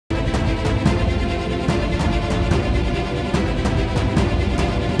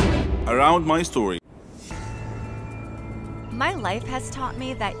around my story. My life has taught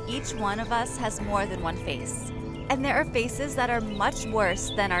me that each one of us has more than one face. And there are faces that are much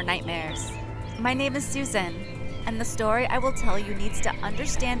worse than our nightmares. My name is Susan, and the story I will tell you needs to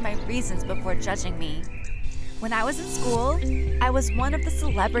understand my reasons before judging me. When I was in school, I was one of the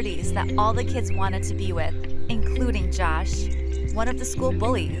celebrities that all the kids wanted to be with, including Josh, one of the school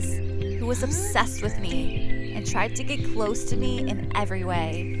bullies, who was obsessed with me and tried to get close to me in every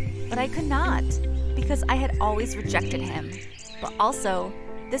way. But I could not, because I had always rejected him. But also,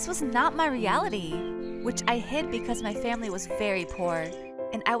 this was not my reality, which I hid because my family was very poor,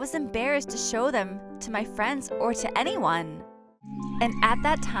 and I was embarrassed to show them to my friends or to anyone. And at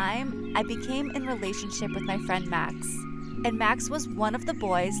that time, I became in relationship with my friend Max. And Max was one of the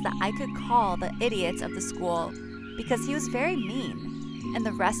boys that I could call the idiots of the school because he was very mean, and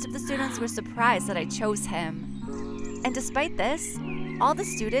the rest of the students were surprised that I chose him. And despite this, all the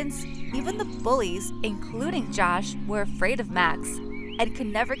students, even the bullies, including Josh, were afraid of Max and could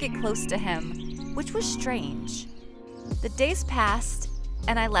never get close to him, which was strange. The days passed,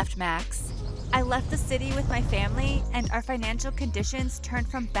 and I left Max. I left the city with my family, and our financial conditions turned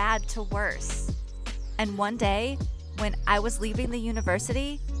from bad to worse. And one day, when I was leaving the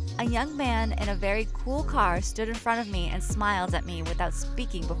university, a young man in a very cool car stood in front of me and smiled at me without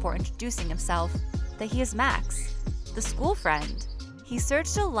speaking before introducing himself that he is Max, the school friend. He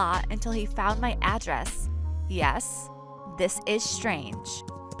searched a lot until he found my address. Yes, this is strange,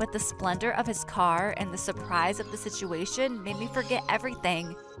 but the splendor of his car and the surprise of the situation made me forget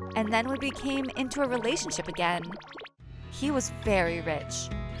everything, and then we became into a relationship again. He was very rich,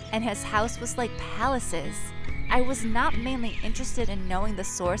 and his house was like palaces. I was not mainly interested in knowing the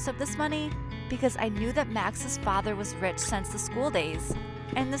source of this money because I knew that Max's father was rich since the school days,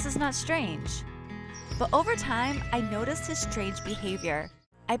 and this is not strange. But over time, I noticed his strange behavior.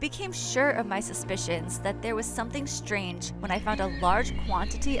 I became sure of my suspicions that there was something strange when I found a large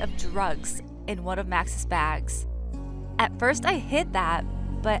quantity of drugs in one of Max's bags. At first I hid that,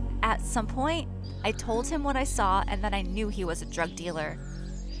 but at some point, I told him what I saw and that I knew he was a drug dealer.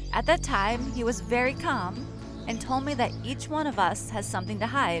 At that time, he was very calm and told me that each one of us has something to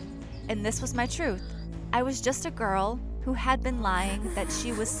hide, and this was my truth. I was just a girl who had been lying that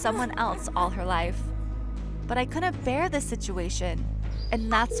she was someone else all her life. But I couldn't bear this situation,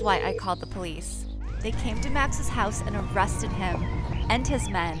 and that's why I called the police. They came to Max's house and arrested him and his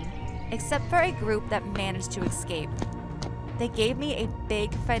men, except for a group that managed to escape. They gave me a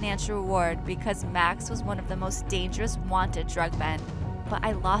big financial reward because Max was one of the most dangerous wanted drug men, but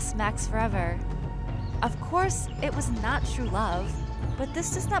I lost Max forever. Of course, it was not true love, but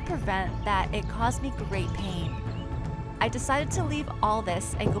this does not prevent that it caused me great pain. I decided to leave all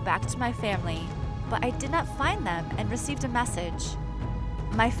this and go back to my family, but I did not find them and received a message.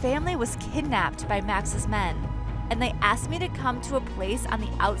 My family was kidnapped by Max's men, and they asked me to come to a place on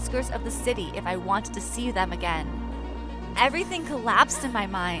the outskirts of the city if I wanted to see them again. Everything collapsed in my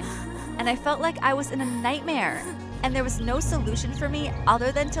mind, and I felt like I was in a nightmare, and there was no solution for me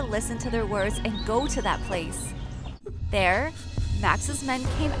other than to listen to their words and go to that place. There, Max's men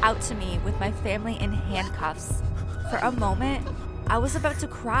came out to me with my family in handcuffs. For a moment, I was about to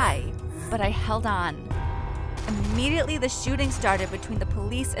cry, but I held on. Immediately, the shooting started between the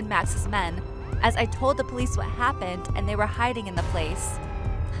police and Max's men as I told the police what happened and they were hiding in the place.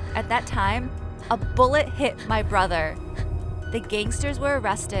 At that time, a bullet hit my brother. The gangsters were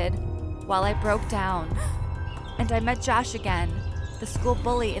arrested while I broke down. And I met Josh again, the school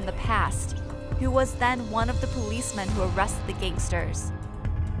bully in the past, who was then one of the policemen who arrested the gangsters.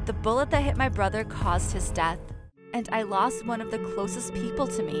 The bullet that hit my brother caused his death, and I lost one of the closest people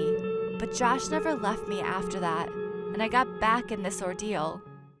to me. But Josh never left me after that, and I got back in this ordeal.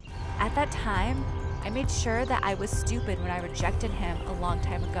 At that time, I made sure that I was stupid when I rejected him a long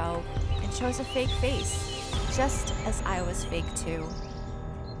time ago and chose a fake face, just as I was fake too.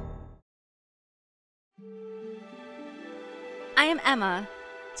 I am Emma,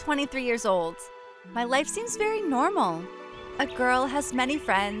 23 years old. My life seems very normal. A girl has many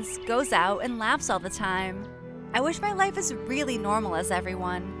friends, goes out, and laughs all the time. I wish my life is really normal as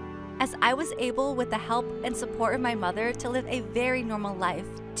everyone, as I was able, with the help and support of my mother, to live a very normal life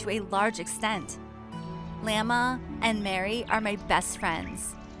to a large extent. Lama and Mary are my best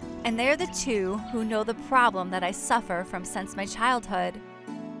friends, and they are the two who know the problem that I suffer from since my childhood.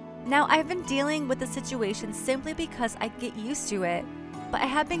 Now, I've been dealing with the situation simply because I get used to it, but I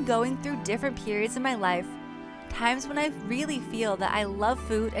have been going through different periods in my life, times when I really feel that I love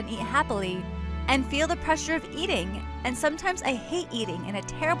food and eat happily, and feel the pressure of eating, and sometimes I hate eating in a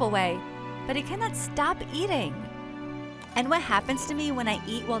terrible way, but I cannot stop eating. And what happens to me when I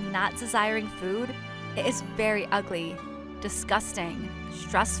eat while not desiring food, it is very ugly, disgusting,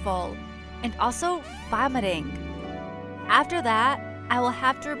 stressful, and also vomiting. After that, I will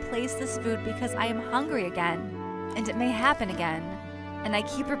have to replace this food because I am hungry again, and it may happen again, and I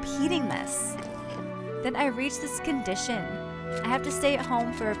keep repeating this. Then I reach this condition. I have to stay at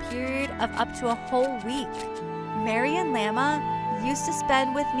home for a period of up to a whole week. Mary and Lama used to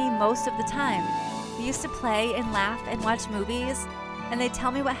spend with me most of the time. We used to play and laugh and watch movies, and they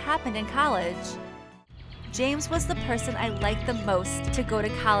tell me what happened in college. James was the person I liked the most to go to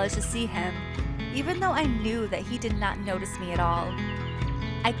college to see him, even though I knew that he did not notice me at all.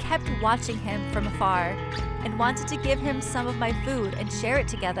 I kept watching him from afar and wanted to give him some of my food and share it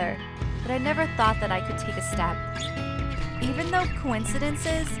together, but I never thought that I could take a step. Even though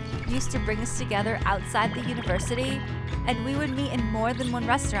coincidences used to bring us together outside the university and we would meet in more than one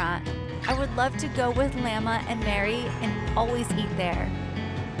restaurant, I would love to go with Lama and Mary and always eat there.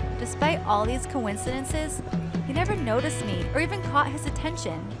 Despite all these coincidences, he never noticed me or even caught his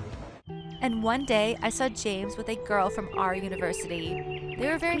attention. And one day, I saw James with a girl from our university. They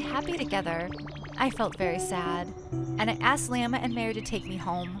were very happy together. I felt very sad, and I asked Lama and Mary to take me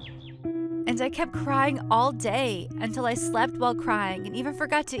home. And I kept crying all day until I slept while crying and even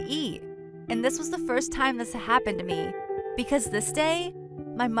forgot to eat. And this was the first time this happened to me, because this day,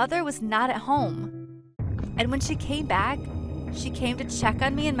 my mother was not at home. And when she came back, she came to check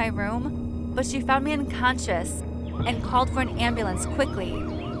on me in my room, but she found me unconscious and called for an ambulance quickly.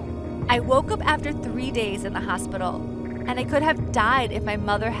 I woke up after 3 days in the hospital, and I could have died if my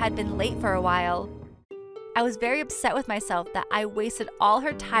mother had been late for a while. I was very upset with myself that I wasted all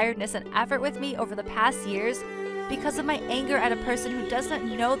her tiredness and effort with me over the past years because of my anger at a person who does not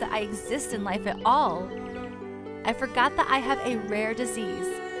know that I exist in life at all. I forgot that I have a rare disease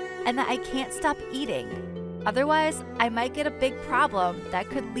and that I can't stop eating. Otherwise, I might get a big problem that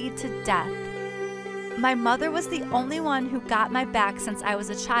could lead to death. My mother was the only one who got my back since I was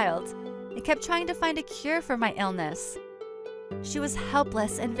a child and kept trying to find a cure for my illness. She was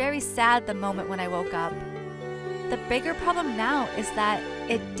helpless and very sad the moment when I woke up. The bigger problem now is that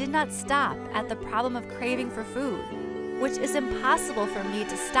it did not stop at the problem of craving for food, which is impossible for me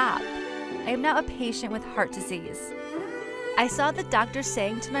to stop. I am now a patient with heart disease. I saw the doctor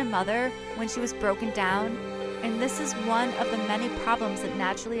saying to my mother when she was broken down, and this is one of the many problems that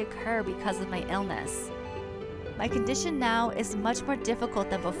naturally occur because of my illness. My condition now is much more difficult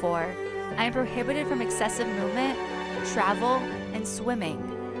than before. I am prohibited from excessive movement, travel, and swimming.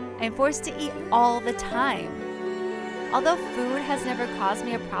 I am forced to eat all the time. Although food has never caused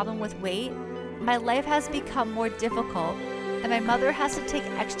me a problem with weight, my life has become more difficult, and my mother has to take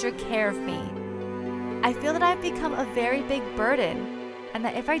extra care of me. I feel that I've become a very big burden, and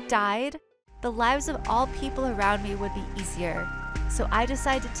that if I died, the lives of all people around me would be easier, so I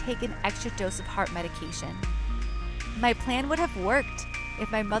decided to take an extra dose of heart medication. My plan would have worked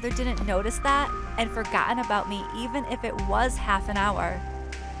if my mother didn't notice that and forgotten about me even if it was half an hour.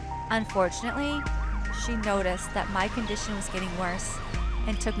 Unfortunately, she noticed that my condition was getting worse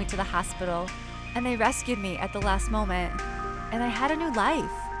and took me to the hospital, and they rescued me at the last moment, and I had a new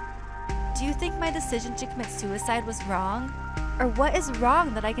life. Do you think my decision to commit suicide was wrong? Or what is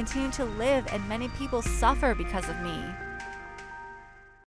wrong that I continue to live and many people suffer because of me?